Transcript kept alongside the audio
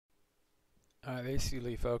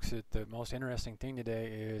Basically, folks, the most interesting thing today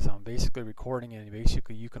is I'm basically recording, and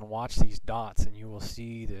basically you can watch these dots and you will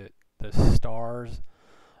see the stars,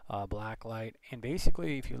 black light, and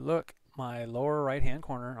basically if you look my lower right hand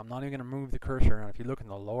corner, I'm not even going to move the cursor, and if you look in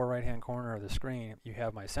the lower right hand corner of the screen, you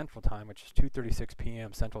have my central time, which is 2:36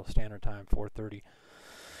 p.m. Central Standard Time, 4:30,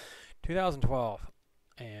 2012,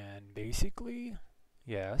 and basically,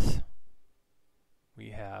 yes,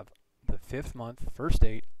 we have the 5th month, first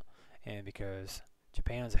date, and because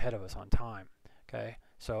Japan's ahead of us on time. Okay,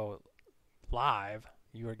 so live,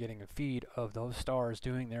 you are getting a feed of those stars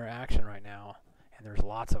doing their action right now, and there's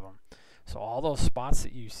lots of them. So all those spots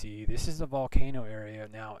that you see, this is the volcano area.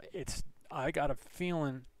 Now, I got a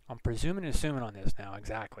feeling, I'm presuming and assuming on this now,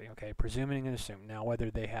 exactly, okay, presuming and assuming. Now, whether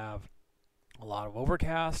they have a lot of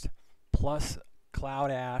overcast plus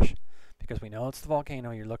cloud ash, because we know it's the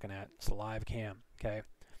volcano you're looking at, it's a live cam, okay.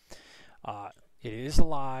 It is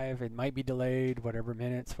live. It might be delayed, whatever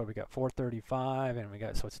minutes. But we got 4:35,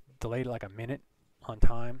 and so it's delayed like a minute on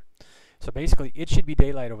time. So basically, it should be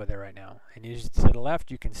daylight over there right now. And to the left,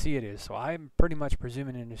 you can see it is. So I'm pretty much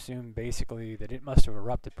presuming and assume basically that it must have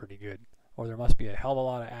erupted pretty good, or there must be a hell of a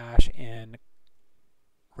lot of ash and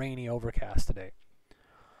rainy overcast today.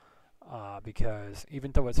 Because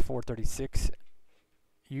even though it's 4:36.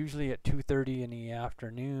 Usually at 2:30 in the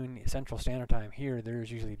afternoon, Central Standard Time here,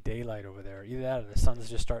 there's usually daylight over there. Either that or the sun's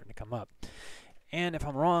just starting to come up. And if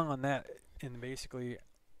I'm wrong on that, and basically,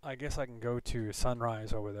 I guess I can go to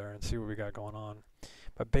sunrise over there and see what we got going on.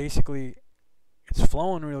 But basically, it's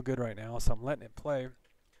flowing real good right now, so I'm letting it play.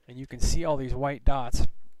 And you can see all these white dots.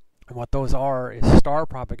 And what those are is star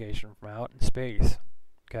propagation from out in space.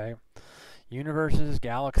 Okay? Universes,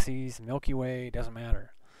 galaxies, Milky Way, doesn't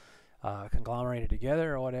matter. Conglomerated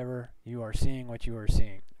together or whatever, you are seeing what you are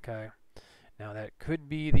seeing. Okay, now that could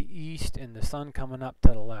be the east and the sun coming up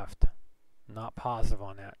to the left. Not positive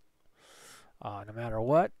on that. No matter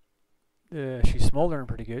what, she's smoldering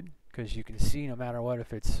pretty good, because you can see no matter what,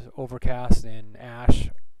 if it's overcast and ash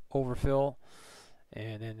overfill,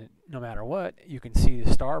 and then no matter what, you can see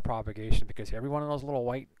the star propagation, because every one of those little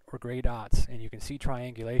white or gray dots, and you can see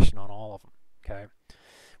triangulation on all of them. Okay,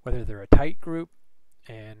 whether they're a tight group,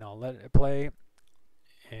 and I'll let it play,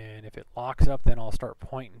 and if it locks up, then I'll start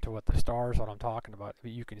pointing to what the stars, what I'm talking about. But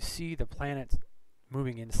you can see the planets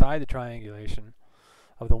moving inside the triangulation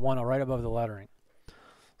of the one right above the lettering.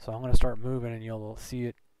 So I'm going to start moving, and you'll see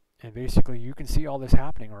it, and basically you can see all this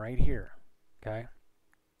happening right here. Okay,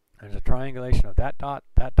 there's a triangulation of that dot,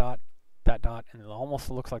 that dot, that dot, and it almost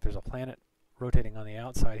looks like there's a planet rotating on the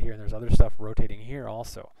outside here, and there's other stuff rotating here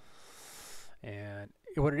also. And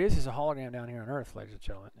what it is a hologram down here on Earth, ladies and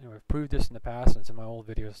gentlemen. And we've proved this in the past, and it's in my old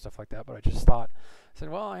videos and stuff like that, but I just thought, I said,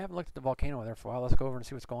 well, I haven't looked at the volcano there for a while, let's go over and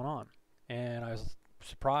see what's going on. And I was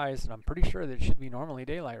surprised, and I'm pretty sure that it should be normally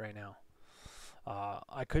daylight right now.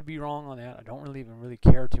 I could be wrong on that. I don't really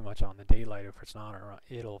care too much on the daylight if it's not, or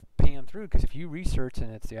it'll pan through, because if you research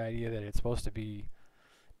and it's the idea that it's supposed to be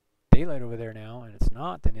daylight over there now, and it's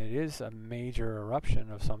not, then it is a major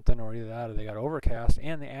eruption of something, or either that or they got overcast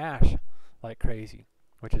and the ash like crazy,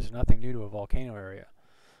 which is nothing new to a volcano area.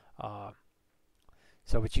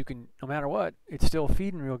 But you can, no matter what, it's still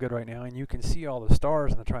feeding real good right now, and you can see all the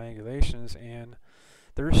stars and the triangulations, and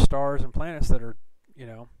there's stars and planets that are,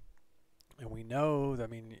 and we know,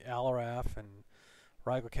 Aloraf and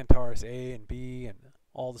Rigel Kentaurus A and B and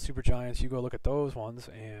all the supergiants, you go look at those ones,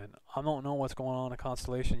 and I don't know what's going on in a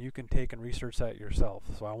constellation. You can take and research that yourself,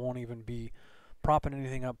 so I won't even be propping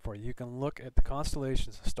anything up for you. You can look at the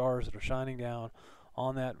constellations of stars that are shining down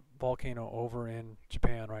on that volcano over in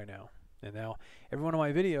Japan right now. And now, every one of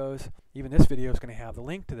my videos, even this video, is going to have the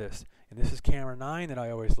link to this. And this is camera 9 that I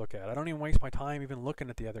always look at. I don't even waste my time even looking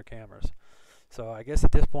at the other cameras. So I guess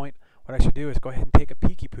at this point, what I should do is go ahead and take a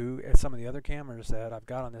peeky poo at some of the other cameras that I've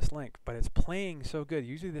got on this link. But it's playing so good.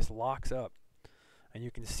 Usually this locks up, and you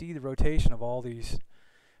can see the rotation of all these.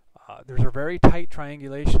 There's a very tight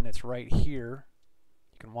triangulation that's right here.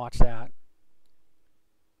 You can watch that.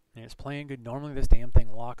 And it's playing good. Normally this damn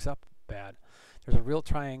thing locks up bad. There's a real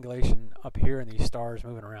triangulation up here, and these stars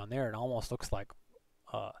moving around there. It almost looks like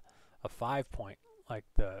a 5-point, like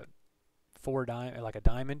the like a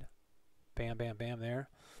diamond. Bam, bam, bam there.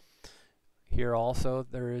 Here also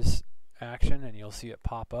there is action, and you'll see it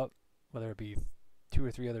pop up, whether it be 2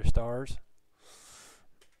 or 3 other stars.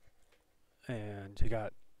 And you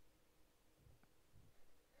got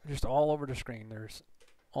just all over the screen. There's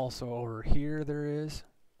also over here there is.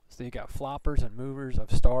 So you got floppers and movers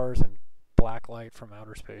of stars and black light from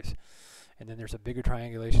outer space. And then there's a bigger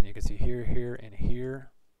triangulation you can see here, here, and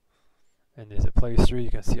here. And as it plays through, you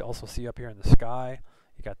can also see up here in the sky.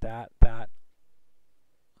 You got that,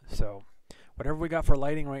 whatever we got for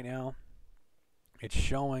lighting right now, it's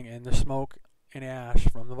showing in the smoke and ash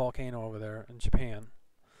from the volcano over there in Japan.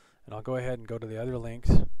 And I'll go ahead and go to the other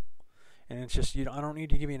links. And it's just, I don't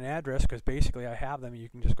need to give you an address because basically I have them. You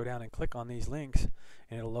can just go down and click on these links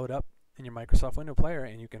and it'll load up in your Microsoft Window Player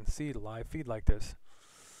and you can see the live feed like this.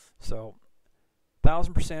 So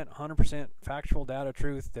 1000%, 100% factual data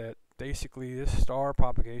truth that basically this star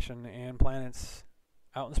propagation and planets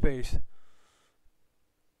out in space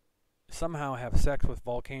somehow have sex with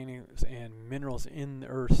volcanoes and minerals in the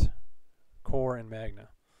Earth's core and magma.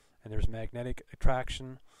 And there's magnetic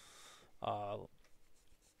attraction. And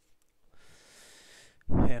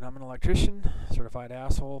I'm an electrician, certified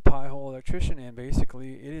asshole, piehole electrician, and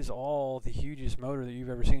basically it is all the hugest motor that you've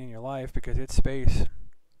ever seen in your life because it's space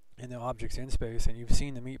and the objects in space, and you've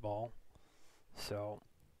seen the meatball. So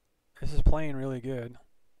this is playing really good.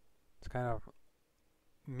 It's kind of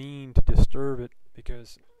mean to disturb it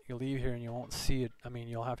because you'll leave here and you won't see it. I mean,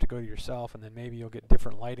 you'll have to go to yourself, and then maybe you'll get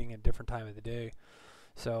different lighting at different time of the day.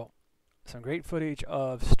 So some great footage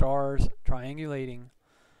of stars triangulating.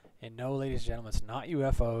 And no, ladies and gentlemen, it's not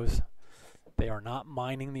UFOs. They are not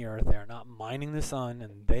mining the Earth. They are not mining the sun.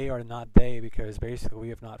 And they are not they because basically we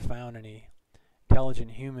have not found any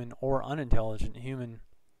intelligent human or unintelligent human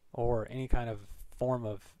or any kind of form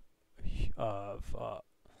of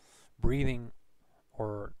breathing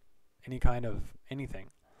or any kind of anything.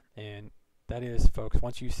 And that is, folks,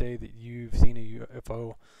 once you say that you've seen a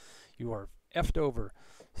UFO, you are effed over.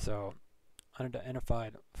 So,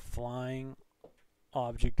 unidentified flying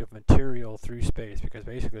object of material through space, because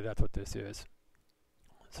basically that's what this is.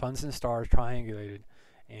 Suns and stars triangulated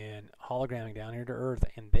and hologramming down here to Earth,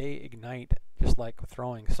 and they ignite just like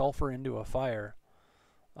throwing sulfur into a fire,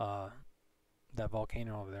 that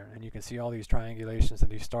volcano over there. And you can see all these triangulations and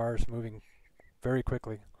these stars moving very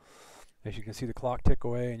quickly. As you can see the clock tick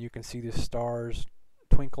away, and you can see the stars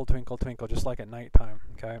twinkle, twinkle, twinkle, just like at nighttime.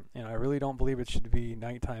 Okay, and I really don't believe it should be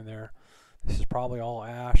nighttime there. This is probably all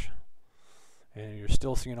ash. And you're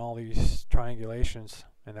still seeing all these triangulations,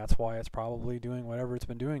 and that's why it's probably doing whatever it's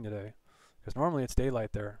been doing today. Because normally it's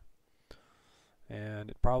daylight there.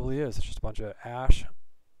 And it probably is. It's just a bunch of ash.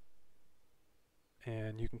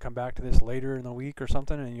 And you can come back to this later in the week or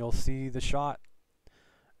something, and you'll see the shot.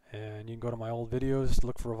 And you can go to my old videos,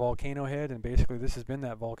 look for a volcano head, and basically this has been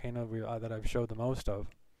that volcano that I've showed the most of.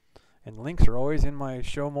 And the links are always in my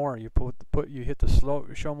show more. You hit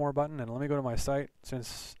the show more button, and let me go to my site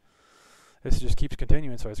since this just keeps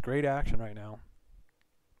continuing, so it's great action right now.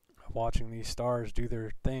 Watching these stars do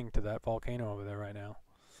their thing to that volcano over there right now.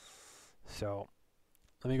 So,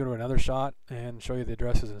 let me go to another shot and show you the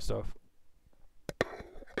addresses and stuff.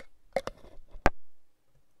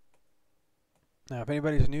 Now, if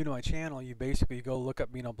anybody's new to my channel, you basically go look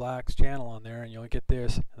up Beanoblack's channel on there, and you'll get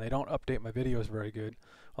this. And they don't update my videos very good.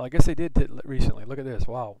 Well, I guess they did recently. Look at this.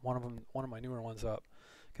 Wow, one of my newer ones up.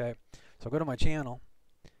 Okay, so go to my channel.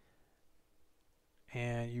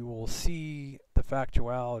 And you will see the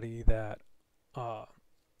factuality that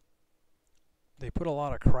they put a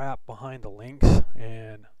lot of crap behind the links,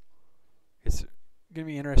 and it's going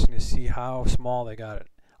to be interesting to see how small they got it.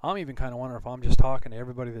 I'm even kind of wondering if I'm just talking to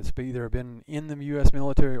everybody that's either been in the U.S.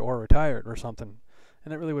 military or retired or something,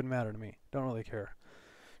 and that really wouldn't matter to me. Don't really care.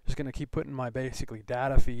 Just going to keep putting my basically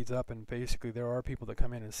data feeds up, and basically there are people that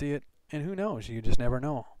come in and see it, and who knows? You just never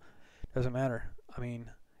know. Doesn't matter. I mean,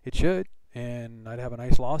 it should. And I'd have a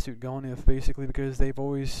nice lawsuit going if basically because they've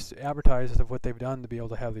always advertised of what they've done to be able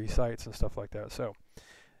to have these sites and stuff like that. So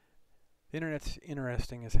the internet's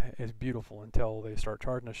interesting, is beautiful until they start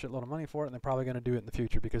charging a shitload of money for it, and they're probably going to do it in the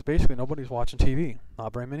future because basically nobody's watching TV.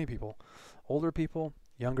 Not very many people. Older people,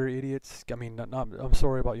 younger idiots. I mean, I'm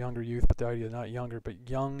sorry about younger youth, but the idea not younger, but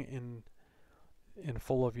young and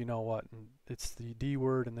full of you know what. And it's the D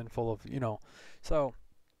word and then full of you know. So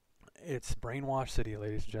it's brainwash city,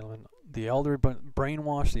 ladies and gentlemen. The elder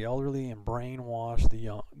brainwash the elderly and brainwash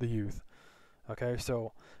the youth. Okay,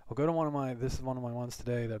 so I'll go to this is one of my ones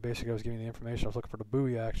today that basically I was giving the information. I was looking for the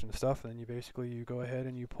buoy action and stuff, and then you go ahead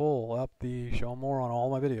and you pull up the show more on all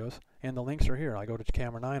my videos, and the links are here. I go to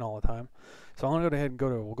camera 9 all the time. So I'm going to go ahead and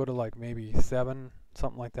we'll go to like maybe 7,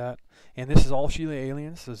 something like that. And this is all Sheila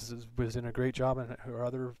Aliens. This was in a great job, and her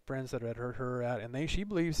other friends that had heard her at, and she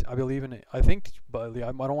believes, I believe in it. I think, but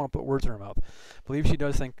I don't want to put words in her mouth. I believe she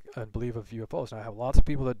does think and believe of UFOs. And I have lots of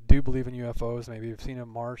people that do believe in UFOs. Maybe you've seen a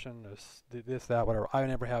Martian, this, that, whatever. I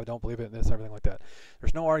never have, don't believe it, and this, and everything like that.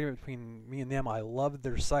 There's no argument between me and them. I love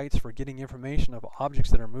their sites for getting information of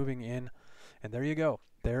objects that are moving in. And there you go.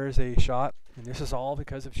 There is a shot, and this is all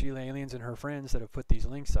because of Sheila Aliens and her friends that have put these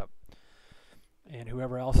links up. and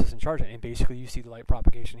whoever else is in charge. And basically you see the light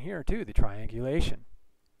propagation here too, the triangulation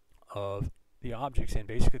of the objects. And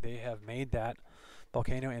basically they have made that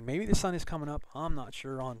volcano, and maybe the sun is coming up. I'm not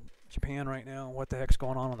sure on Japan right now what the heck's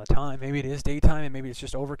going on the time. Maybe it is daytime and maybe it's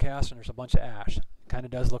just overcast and there's a bunch of ash. It kind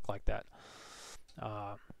of does look like that.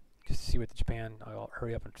 Just to see what the Japan, I'll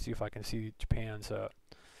hurry up and see if I can see Japan's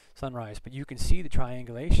sunrise. But you can see the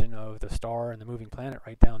triangulation of the star and the moving planet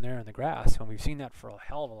right down there in the grass, and we've seen that for a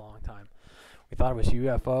hell of a long time. We thought it was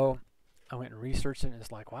UFO. I went and researched it, and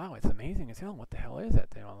it's like, wow, it's amazing as hell. What the hell is that?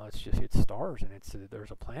 It's stars, and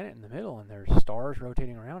there's a planet in the middle, and there's stars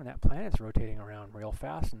rotating around, and that planet's rotating around real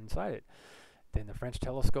fast inside it. Then the French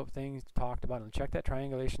telescope thing talked about, and check that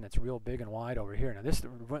triangulation that's real big and wide over here. Now this,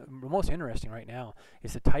 the most interesting right now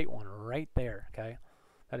is the tight one right there, okay?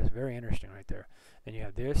 That is very interesting right there. Then you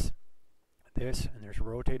have this, and there's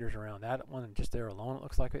rotators around that one, and just there alone it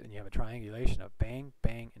looks like it, and you have a triangulation of bang,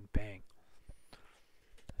 bang, and bang.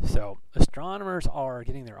 So astronomers are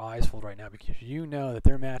getting their eyes full right now because you know that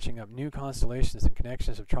they're matching up new constellations and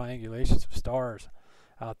connections of triangulations of stars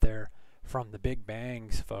out there from the Big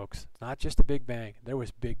Bangs, folks. It's not just the Big Bang. There was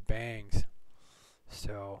Big Bangs.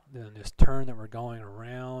 So then this turn that we're going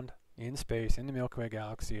around in space, in the Milky Way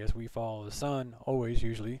galaxy, as we follow the sun, always,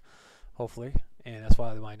 usually, hopefully. And that's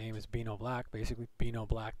why my name is Beanoblack, basically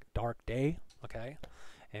Beanoblack Dark Day, okay?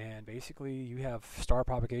 And basically you have star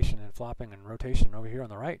propagation and flopping and rotation over here on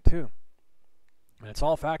the right too. And it's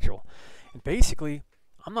all factual. And basically,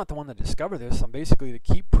 I'm not the one that discovered this. I'm basically to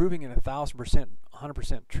keep proving it 1,000%,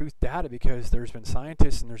 100% truth data, because there's been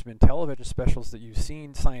scientists and there's been television specials that you've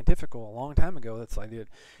seen scientifical a long time ago that's like,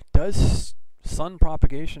 does sun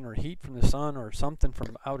propagation or heat from the sun or something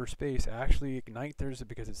from outer space actually ignite?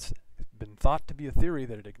 Because it's been thought to be a theory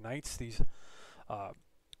that it ignites these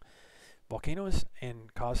volcanoes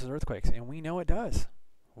and causes earthquakes, and we know it does.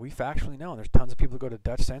 We factually know. There's tons of people who go to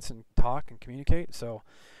Dutch Sense and talk and communicate. So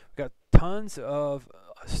we've got tons of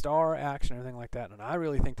star action and everything like that. And I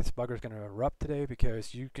really think this bugger is going to erupt today,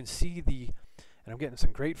 because you can see and I'm getting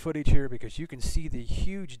some great footage here, because you can see the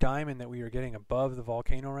huge diamond that we are getting above the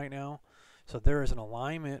volcano right now. So there is an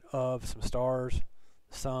alignment of some stars,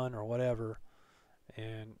 sun, or whatever,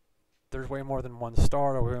 and there's way more than one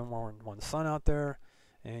star or way more than one sun out there.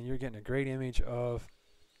 And you're getting a great image of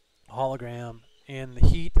a hologram and the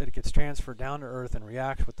heat that it gets transferred down to Earth and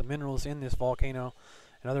reacts with the minerals in this volcano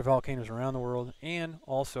and other volcanoes around the world, and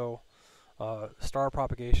also star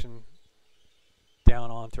propagation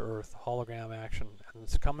down onto Earth, hologram action. And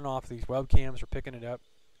it's coming off these webcams, are picking it up,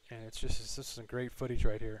 and this is some great footage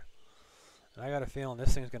right here. And I got a feeling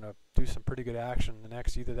this thing's going to do some pretty good action the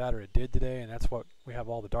next, either that or it did today, and that's what we have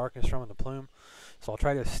all the darkness from in the plume. So I'll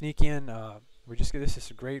try to sneak in. This is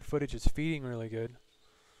some great footage. It's feeding really good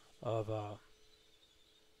of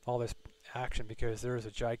all this action, because there is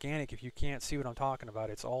a gigantic, if you can't see what I'm talking about,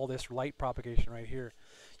 it's all this light propagation right here.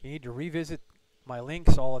 You need to revisit my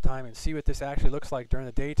links all the time and see what this actually looks like during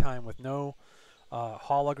the daytime with no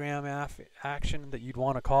hologram action that you'd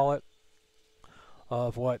want to call it,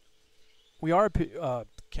 of what we are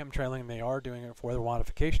chemtrailing. They are doing it for weather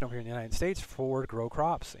modification over here in the United States for grow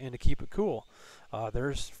crops and to keep it cool.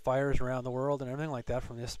 There's fires around the world and everything like that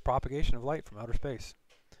from this propagation of light from outer space.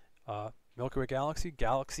 Milky Way galaxy,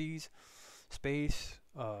 galaxies, space,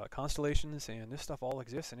 constellations, and this stuff all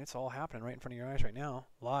exists, and it's all happening right in front of your eyes right now,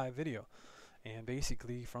 live video. And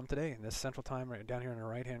basically from today, in this central time right down here in the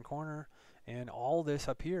right hand corner, and all this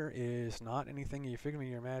up here is not anything you figure in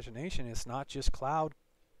your imagination. It's not just cloud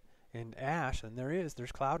and ash, and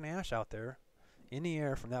there's cloud and ash out there in the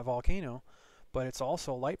air from that volcano, but it's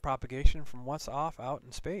also light propagation from what's off out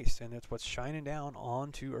in space, and it's what's shining down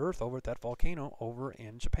onto Earth over at that volcano over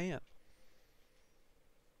in Japan.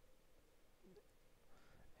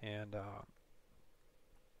 And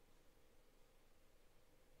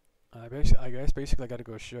I guess basically I got to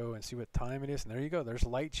go show and see what time it is, and there you go. There's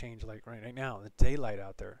light change, like right now, the daylight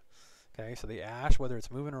out there. Okay, so the ash, whether it's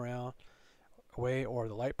moving around away or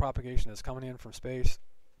the light propagation that's coming in from space,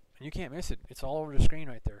 and you can't miss it. It's all over the screen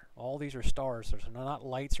right there. All these are stars. There's not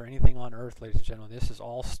lights or anything on Earth, ladies and gentlemen. This is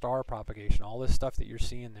all star propagation. All this stuff that you're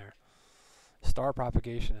seeing there, star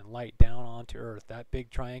propagation and light down onto Earth. That big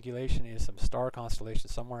triangulation is some star constellation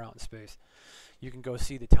somewhere out in space. You can go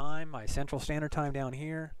see the time, my Central Standard Time down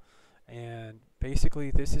here, and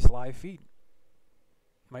basically this is live feed.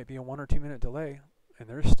 Might be a 1 or 2 minute delay, and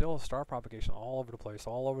there's still star propagation all over the place,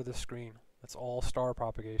 all over the screen. That's all star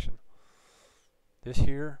propagation. This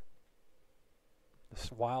here,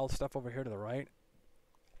 this wild stuff over here to the right.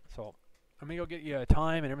 So I'm gonna go get you a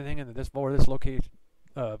time and everything, and where this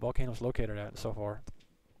volcano's located at and so forth.